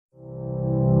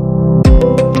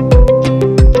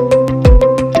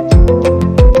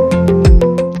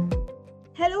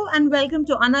welcome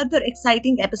to another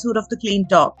exciting episode of the Clean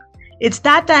Talk. It's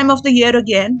that time of the year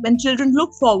again when children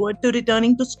look forward to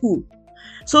returning to school.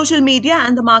 Social media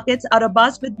and the markets are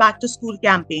abuzz with back to school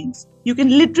campaigns. You can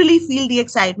literally feel the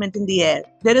excitement in the air.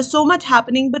 There is so much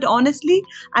happening, but honestly,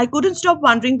 I couldn't stop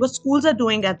wondering what schools are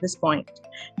doing at this point.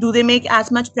 Do they make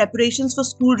as much preparations for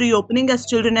school reopening as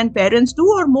children and parents do,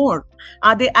 or more?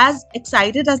 Are they as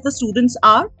excited as the students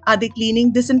are? Are they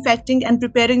cleaning, disinfecting, and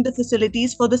preparing the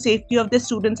facilities for the safety of their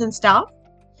students and staff?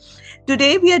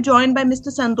 Today, we are joined by Mr.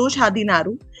 Santosh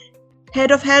Hadinaru,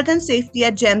 Head of Health and Safety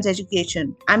at GEMS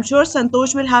Education. I'm sure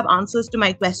Santosh will have answers to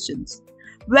my questions.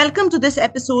 Welcome to this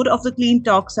episode of the Clean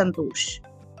Talk, Santosh.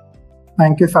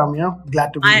 Thank you, Samya.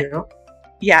 Glad to be here.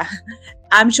 Yeah,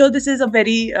 I'm sure this is a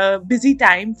very busy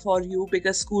time for you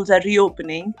because schools are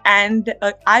reopening. And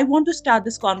I want to start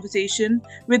this conversation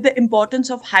with the importance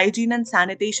of hygiene and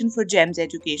sanitation for GEMS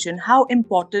Education. How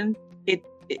important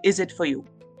is it for you?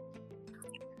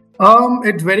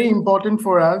 It's very important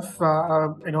for us,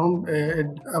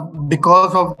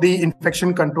 because of the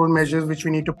infection control measures which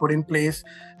we need to put in place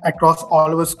across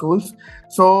all our schools.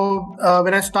 So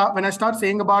when I start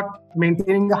saying about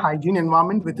maintaining the hygiene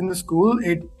environment within the school,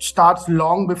 it starts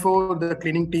long before the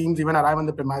cleaning teams even arrive on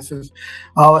the premises.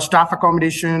 Our staff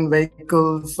accommodation,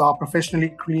 vehicles are professionally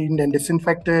cleaned and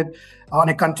disinfected on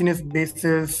a continuous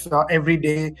basis every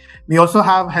day. We also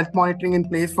have health monitoring in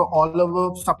place for all of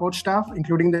our support staff,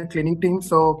 including the cleaning team.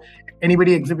 So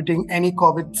anybody exhibiting any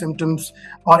COVID symptoms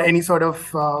or any sort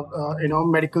of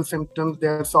medical symptoms,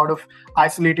 they're sort of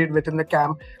isolated within the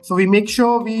camp. So we make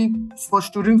sure for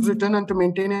students return and to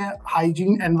maintain a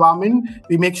hygiene environment,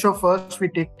 we make sure first we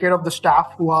take care of the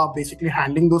staff who are basically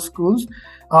handling those schools.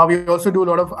 We also do a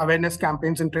lot of awareness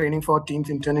campaigns and training for teams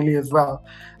internally as well.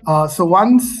 So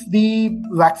once the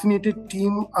vaccinated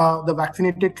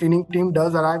cleaning team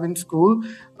does arrive in school,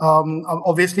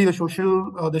 obviously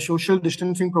the social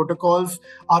distancing protocols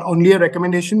are only a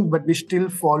recommendation, but we still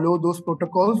follow those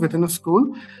protocols within a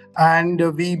school, and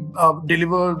we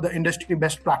deliver the industry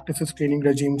best practices cleaning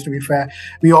regimes. To be fair,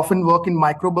 we often work in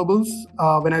micro bubbles.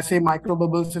 When I say micro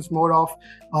bubbles, it's more of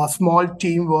a small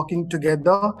team working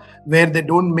together where they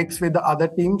don't mix with the other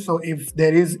team. So if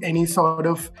there is any sort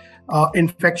of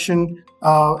infection,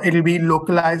 it'll be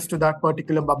localized to that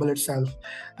particular bubble itself.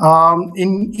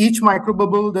 In each micro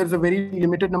bubble, there's a very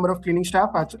limited number of cleaning staff,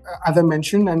 as I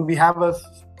mentioned, and we have a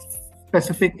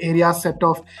specific area set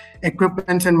of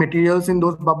equipments and materials in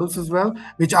those bubbles as well,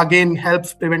 which again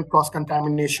helps prevent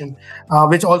cross-contamination,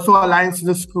 which also aligns to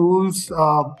the school's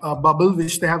bubble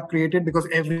which they have created, because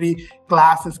every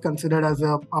class is considered as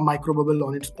a micro bubble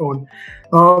on its own.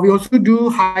 We also do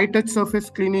high-touch surface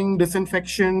cleaning,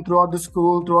 disinfection throughout the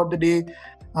school, throughout the day,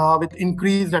 with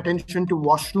increased attention to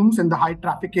washrooms and the high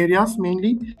traffic areas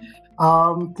mainly.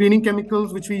 Cleaning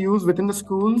chemicals which we use within the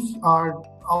schools are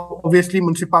obviously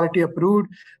municipality approved,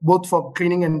 both for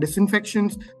cleaning and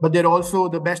disinfections, but they're also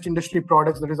the best industry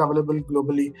products that is available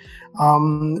globally.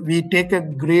 We take a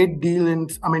great deal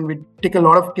we take a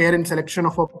lot of care in selection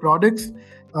of our products.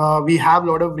 We have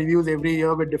a lot of reviews every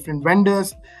year with different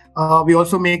vendors. We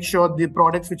also make sure the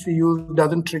products which we use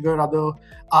doesn't trigger other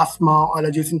asthma or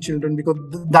allergies in children, because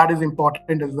that is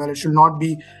important as well. It should not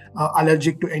be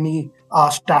allergic to any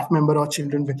staff member or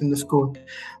children within the school.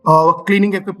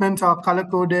 Cleaning equipments are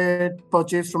color-coded,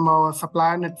 purchased from our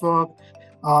supplier network.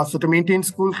 So to maintain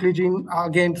school hygiene,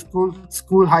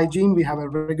 school hygiene, we have a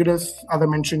rigorous, as I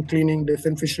mentioned, cleaning,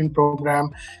 disinfection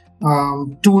program.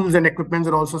 Tools and equipments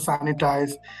are also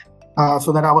sanitized,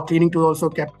 so that our cleaning tools also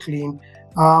kept clean.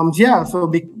 So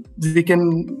we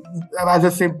can, as I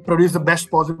say, produce the best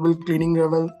possible cleaning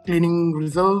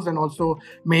results and also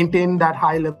maintain that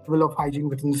high level of hygiene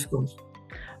within the schools.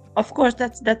 Of course,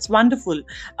 that's wonderful.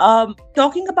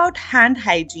 Talking about hand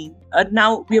hygiene,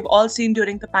 now we have all seen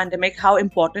during the pandemic how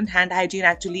important hand hygiene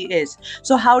actually is.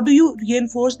 So how do you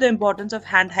reinforce the importance of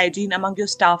hand hygiene among your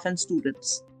staff and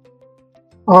students?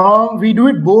 We do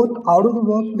it both out of the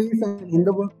workplace and in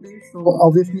the workplace. So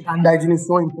obviously hand hygiene is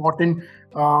so important.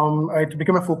 It's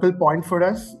become a focal point for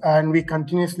us, and we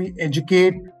continuously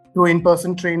educate through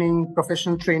in-person training,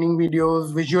 professional training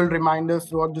videos, visual reminders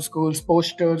throughout the schools,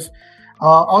 posters,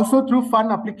 also through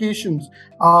fun applications.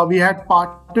 We had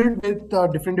partnered with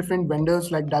different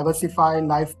vendors like Diversify,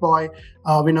 Lifebuoy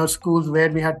in our schools, where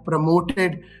we had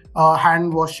promoted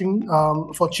hand washing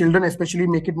for children, especially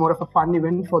make it more of a fun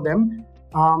event for them.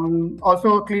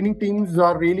 Also, cleaning teams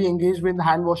are really engaged with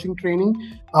hand washing training.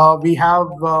 We have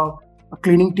a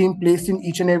cleaning team placed in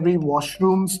each and every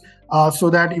washrooms, so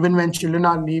that even when children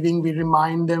are leaving, we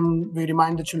remind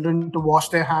the children to wash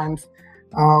their hands.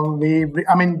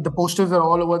 The posters are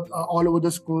all over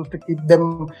the schools to keep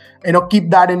them, keep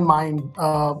that in mind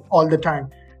all the time.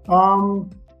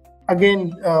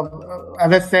 Again,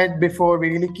 as I said before, we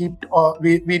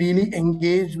really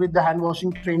engage with the hand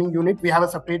washing training unit. We have a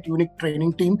separate unit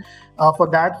training team for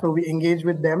that, so we engage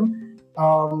with them.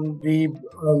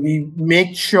 We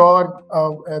make sure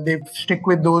they stick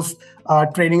with those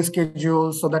training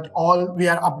schedules so that we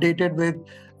are updated with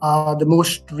the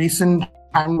most recent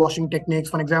hand washing techniques.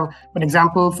 For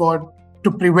example, to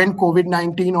prevent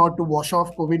COVID-19 or to wash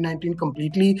off COVID-19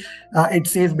 completely, it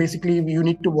says basically you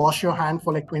need to wash your hand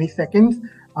for like 20 seconds.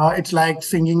 It's like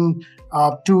singing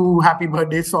two happy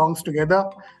birthday songs together.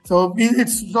 So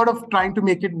it's sort of trying to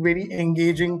make it very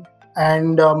engaging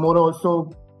and more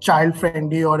also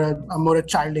child-friendly or a more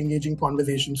child-engaging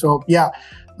conversation. So yeah,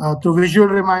 through visual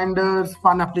reminders,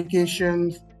 fun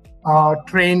applications,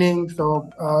 training. So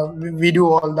we do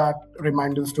all that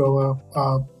reminders to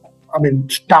our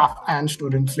staff and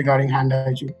students regarding hand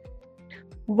hygiene.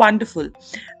 Wonderful.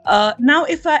 Now,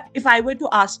 if I were to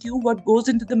ask you what goes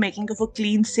into the making of a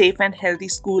clean, safe, and healthy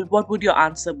school, what would your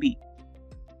answer be?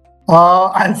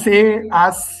 I'll say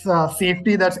as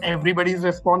safety, that's everybody's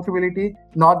responsibility,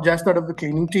 not just that of the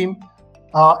cleaning team.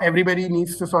 Everybody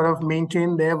needs to sort of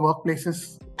maintain their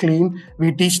workplaces clean.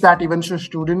 We teach that even to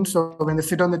students. So when they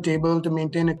sit on the table, to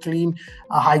maintain a clean,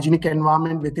 hygienic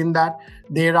environment within that,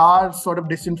 there are sort of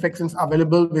disinfectants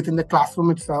available within the classroom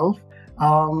itself.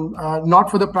 Not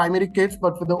for the primary kids,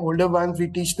 but for the older ones, we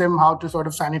teach them how to sort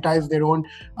of sanitize their own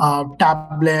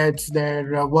tablets,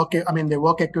 their work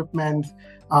equipment,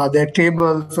 their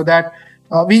tables, so that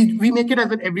we make it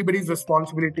as everybody's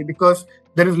responsibility, because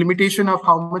there is limitation of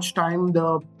how much time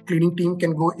the cleaning team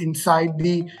can go inside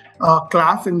the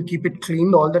class and keep it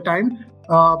clean all the time.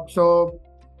 So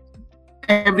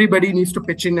everybody needs to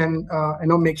pitch in and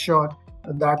make sure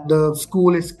that the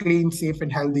school is clean, safe,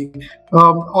 and healthy.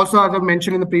 Also, as I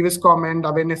mentioned in the previous comment,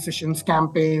 awareness sessions,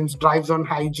 campaigns, drives on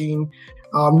hygiene,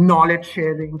 knowledge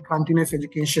sharing, continuous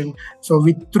education. So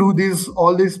through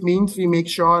all these means, we make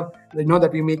sure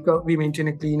that we maintain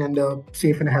a clean and a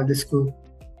safe and healthy school.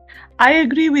 I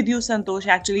agree with you, Santosh.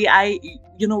 Actually,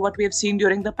 what we have seen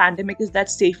during the pandemic is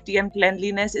that safety and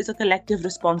cleanliness is a collective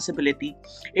responsibility.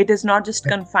 It is not just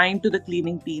confined to the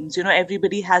cleaning teams.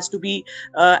 Everybody has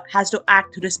to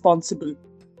act responsible.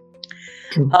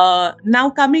 Now,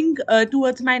 coming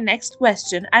towards my next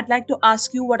question, I'd like to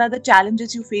ask you, what are the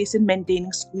challenges you face in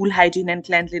maintaining school hygiene and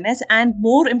cleanliness? And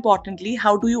more importantly,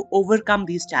 how do you overcome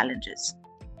these challenges?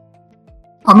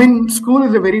 School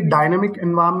is a very dynamic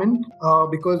environment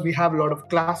because we have a lot of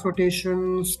class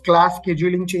rotations, class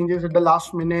scheduling changes at the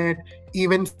last minute,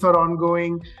 events are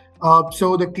ongoing.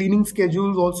 So the cleaning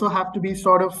schedules also have to be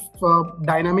sort of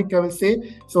dynamic, I will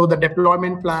say. So the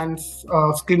deployment plans,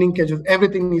 cleaning schedules,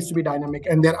 everything needs to be dynamic,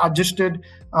 and they're adjusted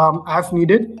as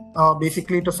needed,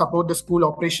 basically to support the school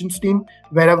operations team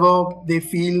wherever they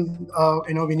feel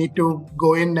we need to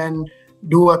go in and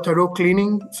do a thorough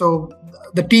cleaning. So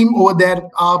the team over there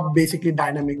are basically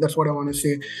dynamic. That's what I want to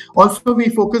say. Also, we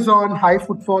focus on high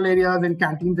footfall areas in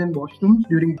canteens and washrooms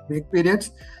during break periods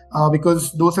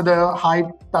because those are the high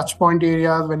touch point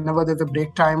areas. Whenever there's a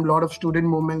break time, a lot of student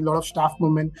movement, a lot of staff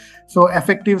movement. So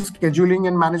effective scheduling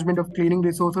and management of cleaning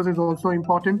resources is also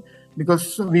important,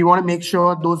 because we want to make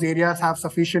sure those areas have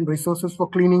sufficient resources for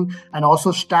cleaning and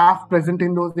also staff present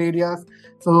in those areas.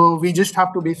 So we just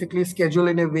have to basically schedule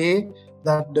in a way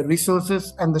that the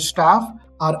resources and the staff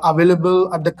are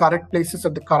available at the correct places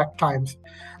at the correct times.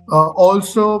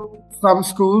 Also, some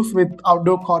schools with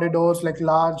outdoor corridors, like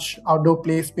large outdoor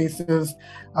play spaces,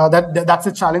 that's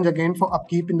a challenge again for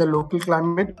upkeep in the local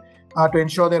climate to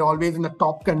ensure they're always in the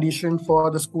top condition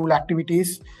for the school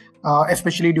activities,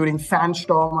 especially during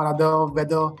sandstorm or other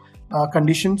weather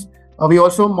conditions. We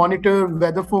also monitor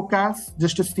weather forecasts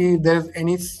just to see if there's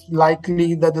any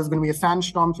likely that there's going to be a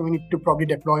sandstorm. So we need to probably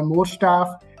deploy more staff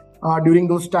during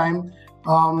those times.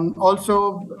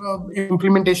 Also,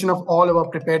 implementation of all of our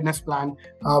preparedness plan,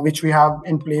 which we have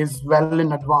in place well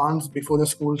in advance before the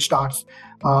school starts.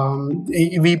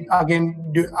 We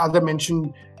again, as I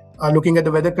mentioned, looking at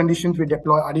the weather conditions, we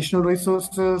deploy additional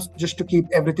resources just to keep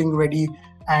everything ready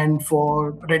and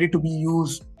ready to be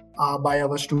used by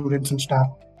our students and staff.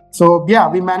 So yeah,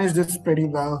 we managed this pretty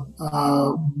well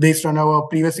based on our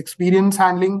previous experience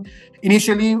handling.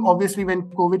 Initially, obviously, when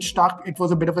COVID struck, it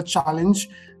was a bit of a challenge.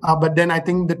 But then I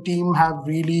think the team have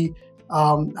really,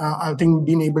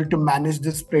 been able to manage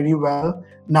this pretty well.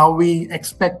 Now we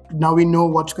know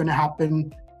what's going to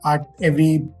happen at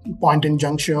every point in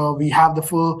juncture. We have the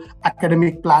full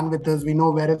academic plan with us. We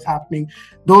know where it's happening.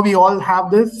 Though we all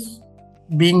have this,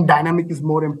 being dynamic is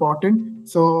more important.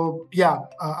 So yeah,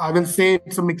 I will say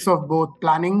it's a mix of both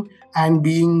planning and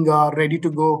being ready to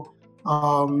go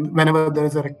whenever there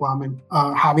is a requirement.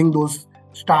 Having those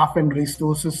staff and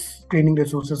resources, training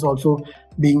resources also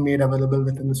being made available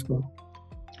within the school.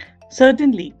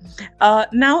 Certainly.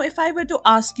 Now, if I were to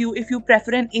ask you if you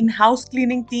prefer an in-house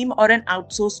cleaning team or an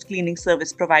outsourced cleaning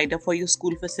service provider for your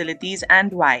school facilities,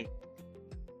 and why?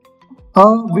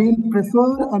 We'll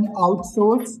prefer an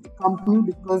outsourced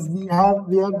company because we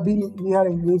are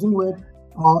engaging with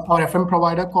our FM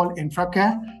provider called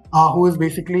Infracare, who is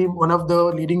basically one of the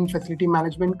leading facility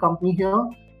management company here.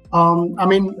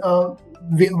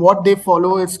 What they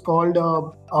follow is called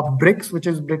BRICS, which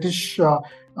is British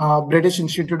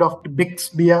Institute of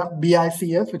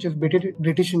BICS, which is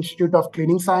British Institute of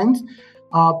Cleaning Science.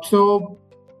 So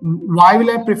why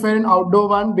will I prefer an outdoor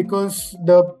one? Because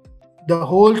the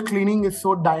whole cleaning is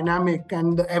so dynamic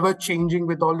and ever changing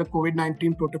with all the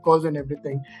COVID-19 protocols and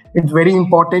everything. It's very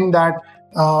important that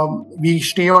we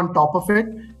stay on top of it.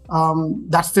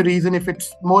 That's the reason. If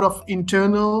it's more of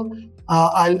internal,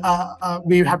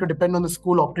 we have to depend on the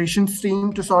school operations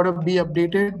team to sort of be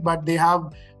updated, but they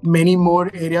have many more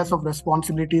areas of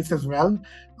responsibilities as well.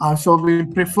 So we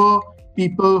prefer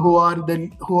people who are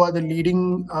the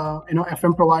leading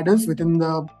FM providers within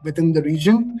the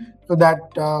region, so that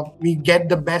we get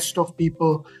the best of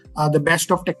people, the best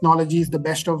of technologies, the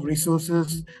best of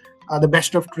resources, the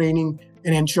best of training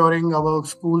in ensuring our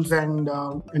schools and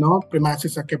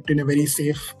premises are kept in a very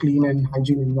safe, clean and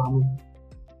hygiene environment.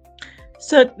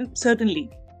 Certainly.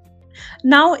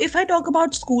 Now, if I talk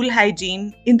about school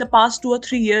hygiene, in the past 2 or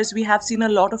 3 years, we have seen a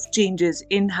lot of changes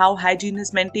in how hygiene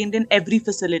is maintained in every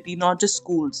facility, not just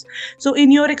schools. So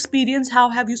in your experience, how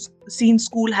have you seen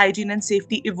school hygiene and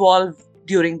safety evolve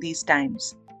during these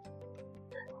times?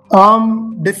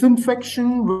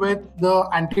 Disinfection with the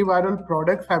antiviral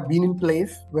products have been in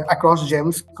place across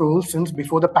GEM schools since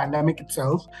before the pandemic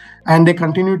itself, and they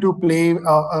continue to play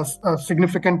a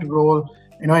significant role,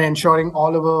 in ensuring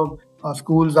all of our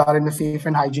schools are in a safe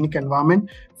and hygienic environment.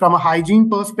 From a hygiene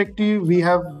perspective, we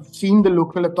have seen the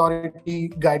local authority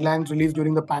guidelines released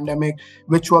during the pandemic,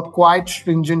 which were quite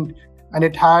stringent, and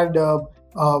it had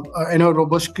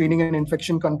robust cleaning and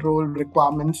infection control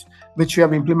requirements, which we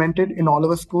have implemented in all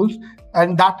of our schools,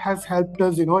 and that has helped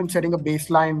us, in setting a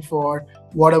baseline for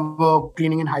whatever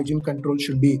cleaning and hygiene control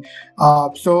should be.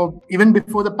 So even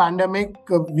before the pandemic,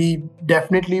 we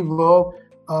definitely were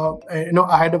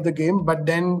ahead of the game, but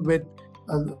then with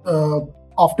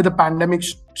after the pandemic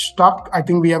stuck, I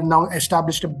think we have now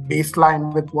established a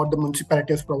baseline with what the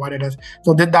municipality has provided us.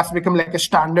 So that's become like a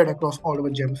standard across all of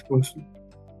our GEM schools.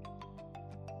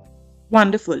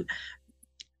 Wonderful.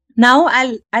 Now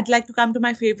I'd like to come to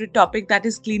my favorite topic, that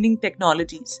is cleaning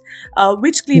technologies.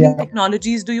 Which cleaning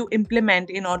technologies do you implement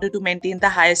in order to maintain the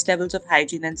highest levels of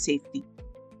hygiene and safety?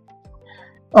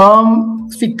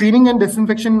 Cleaning and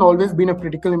disinfection always been of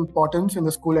critical importance in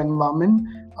the school environment.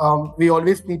 We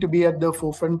always need to be at the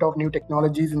forefront of new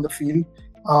technologies in the field.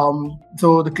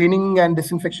 So the cleaning and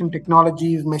disinfection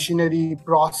technologies, machinery,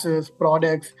 process,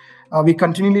 products, we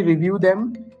continually review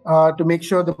them to make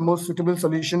sure the most suitable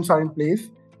solutions are in place.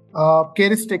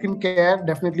 Care is taken care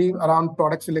definitely around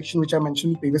product selection, which I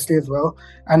mentioned previously as well,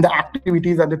 and the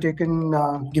activities undertaken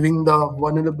giving the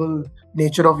vulnerable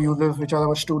nature of users, which are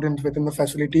our students within the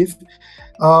facilities.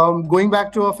 Going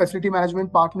back to our facility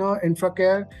management partner,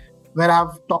 Infracare, where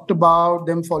I've talked about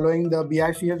them following the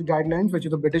BICS guidelines, which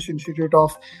is the British Institute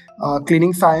of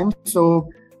Cleaning Science. So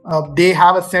they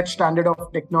have a set standard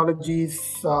of technologies,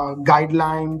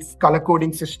 guidelines, color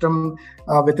coding system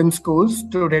within schools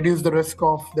to reduce the risk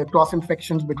of the cross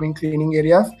infections between cleaning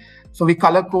areas. So we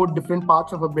color code different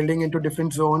parts of a building into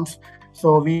different zones,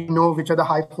 so we know which are the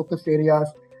high focus areas.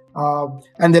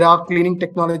 And there are cleaning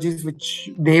technologies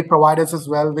which they provide us as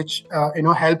well, which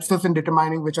helps us in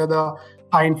determining which are the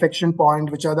high infection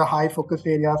points, which are the high focus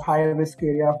areas, high risk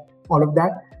areas, all of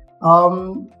that.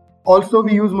 Also,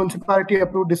 we use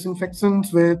municipality-approved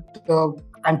disinfectants with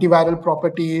antiviral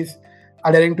properties,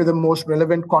 adhering to the most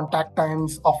relevant contact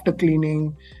times after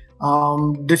cleaning.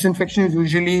 Disinfection is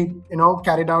usually,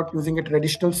 carried out using a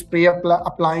traditional spray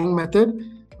applying method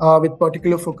with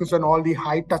particular focus on all the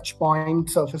high touch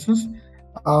point surfaces.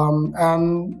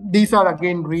 And these are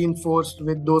again reinforced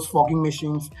with those fogging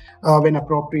machines when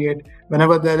appropriate.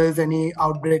 Whenever there is any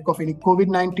outbreak of any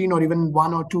COVID-19 or even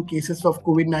 1 or 2 cases of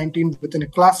COVID-19 within a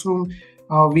classroom,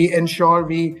 we ensure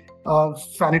we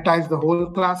sanitize the whole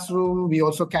classroom. We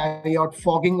also carry out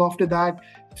fogging after that,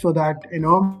 so that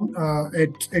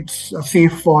it's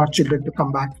safe for children to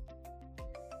come back.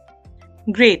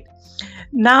 Great.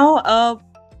 Now,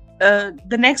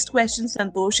 the next question,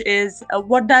 Santosh, is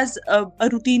what does a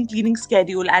routine cleaning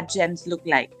schedule at GEMS look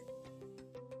like?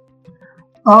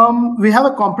 We have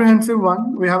a comprehensive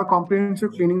one. We have a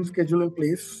comprehensive cleaning schedule in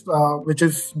place, which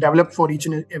is developed for each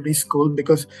and every school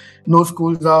because no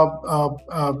schools are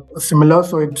similar.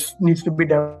 So it needs to be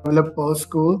developed per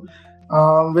school,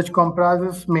 which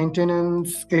comprises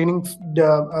maintenance, cleaning,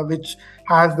 which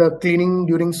has the cleaning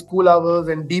during school hours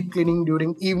and deep cleaning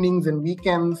during evenings and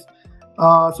weekends.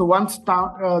 So once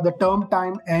the term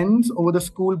time ends over the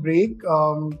school break,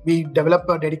 we develop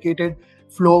a dedicated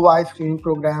floor-wise cleaning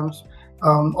programs.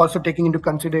 Also taking into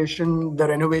consideration the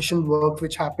renovation work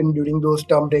which happened during those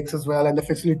term breaks as well, and the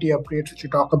facility upgrades which you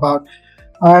talk about.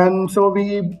 And so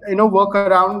we, work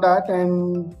around that,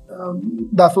 and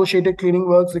the associated cleaning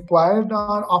works required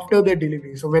are after their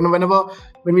delivery. So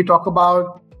when we talk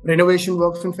about renovation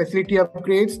works and facility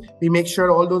upgrades, we make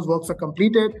sure all those works are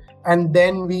completed, and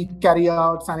then we carry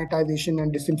out sanitization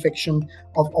and disinfection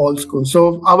of all schools.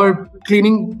 So our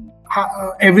cleaning,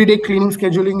 everyday cleaning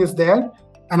scheduling is there.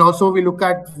 And also we look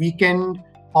at weekend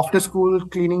after school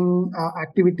cleaning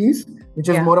activities, which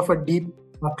is more of a deep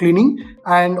cleaning.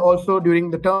 And also during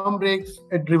the term breaks,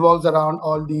 it revolves around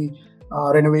all the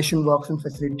renovation works and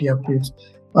facility upgrades.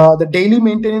 The daily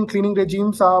maintenance cleaning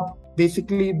regimes are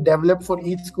basically developed for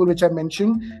each school, which I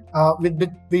mentioned.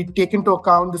 We take into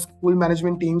account the school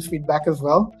management team's feedback as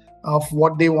well of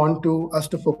what they want us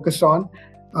to focus on.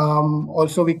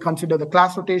 Also, we consider the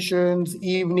class rotations,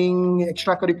 evening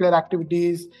extracurricular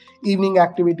activities, evening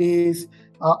activities,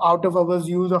 out of hours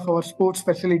use of our sports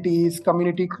facilities,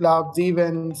 community clubs,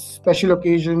 events, special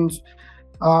occasions,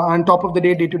 on top of the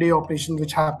day-to-day operations,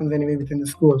 which happens anyway within the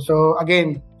school. So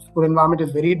again, school environment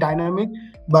is very dynamic,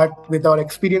 but with our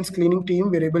experienced cleaning team,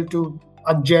 we're able to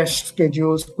adjust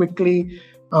schedules quickly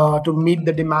to meet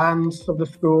the demands of the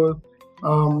school.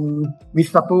 We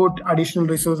support additional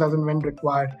resources as and when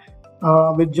required.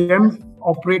 With GEMS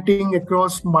operating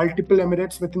across multiple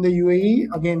emirates within the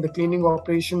UAE, again, the cleaning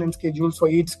operation and schedules for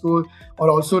each school are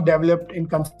also developed in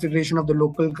consideration of the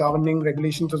local governing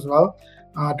regulations as well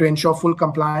to ensure full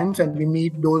compliance, and we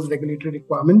meet those regulatory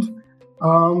requirements.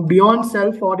 Beyond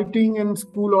self-auditing and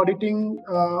school auditing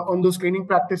on those cleaning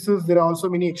practices, there are also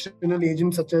many external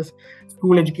agents such as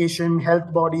school education,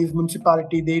 health bodies,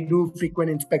 municipality. They do frequent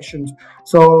inspections.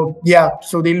 So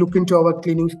they look into our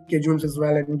cleaning schedules as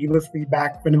well and give us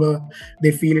feedback whenever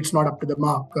they feel it's not up to the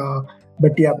mark.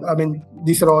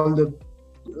 These are all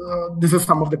this is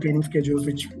some of the cleaning schedules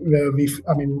which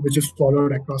is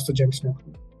followed across the GEMS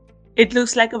network. It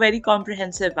looks like a very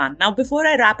comprehensive one. Now, before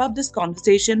I wrap up this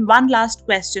conversation, one last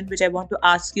question which I want to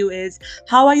ask you is,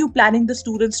 how are you planning the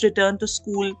students' return to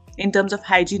school in terms of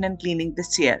hygiene and cleaning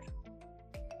this year?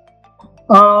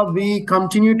 We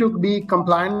continue to be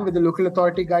compliant with the local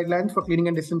authority guidelines for cleaning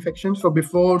and disinfection. So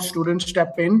before students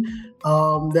step in,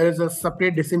 there is a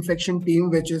separate disinfection team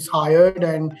which is hired,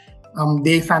 and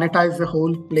they sanitize the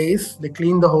whole place, they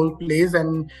clean the whole place,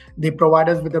 and they provide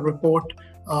us with a report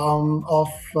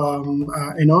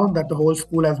that the whole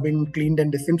school has been cleaned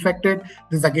and disinfected.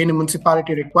 This is again a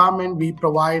municipality requirement. We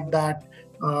provide that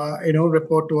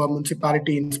report to our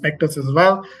municipality inspectors as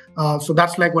well. So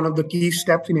that's like one of the key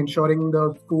steps in ensuring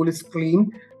the school is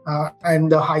clean and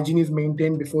the hygiene is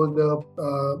maintained before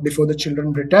the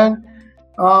children return.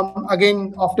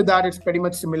 Again, after that, it's pretty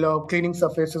much similar. Cleaning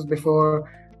surfaces before,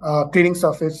 cleaning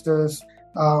surfaces,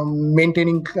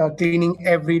 maintaining cleaning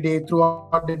every day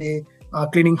throughout the day.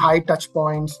 Cleaning high touch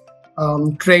points,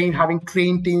 having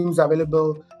trained teams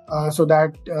available so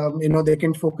that they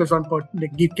can focus on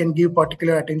can give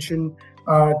particular attention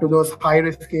to those high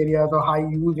risk areas or high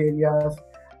use areas.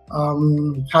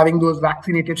 Having those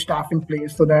vaccinated staff in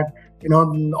place so that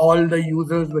all the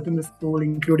users within the school,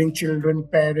 including children,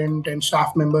 parent, and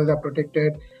staff members, are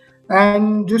protected,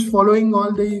 and just following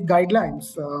all the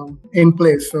guidelines in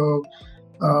place. So.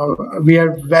 We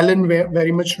are well and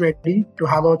very much ready to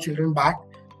have our children back.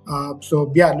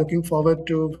 Looking forward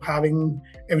to having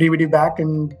everybody back,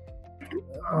 and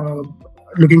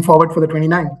looking forward for the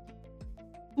 29th.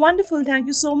 Wonderful. Thank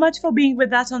you so much for being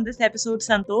with us on this episode,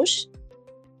 Santosh.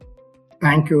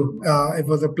 Thank you. It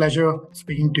was a pleasure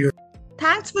speaking to you.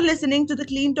 Thanks for listening to the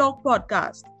Clean Talk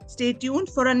podcast. Stay tuned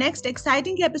for our next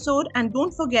exciting episode, and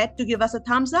don't forget to give us a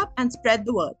thumbs up and spread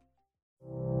the word.